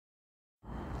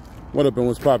What up and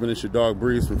what's poppin'? It's your dog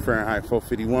Breeze from Fahrenheit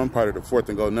 451, part of the 4th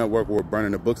and Go Network. We're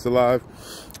burning the books alive.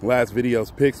 Last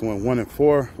video's picks went 1 and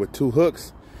 4 with 2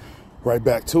 hooks. Right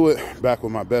back to it. Back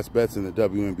with my best bets in the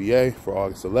WNBA for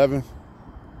August 11th.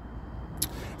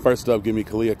 First up, give me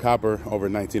Kalia Copper over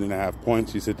 19.5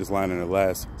 points. She's hit this line in the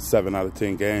last 7 out of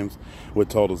 10 games with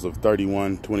totals of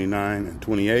 31, 29, and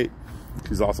 28.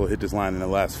 She's also hit this line in the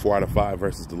last 4 out of 5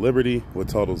 versus the Liberty with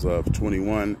totals of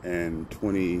 21 and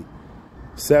 27.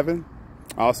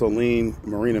 I also lean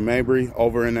Marina Mabry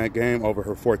over in that game, over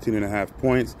her 14.5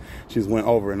 points. She's went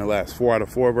over in the last 4 out of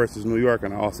 4 versus New York,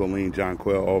 and I also lean John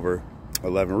Quayle over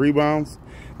 11 rebounds.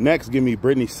 Next, give me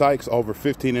Brittany Sykes over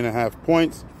 15.5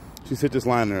 points. She's hit this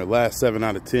line in her last 7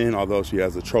 out of 10, although she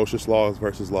has atrocious losses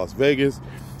versus Las Vegas.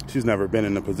 She's never been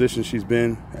in the position she's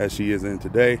been as she is in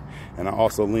today. And I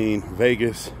also lean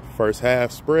Vegas first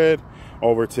half spread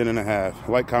over 10.5.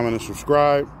 Like, comment, and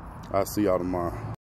subscribe. I'll see y'all tomorrow.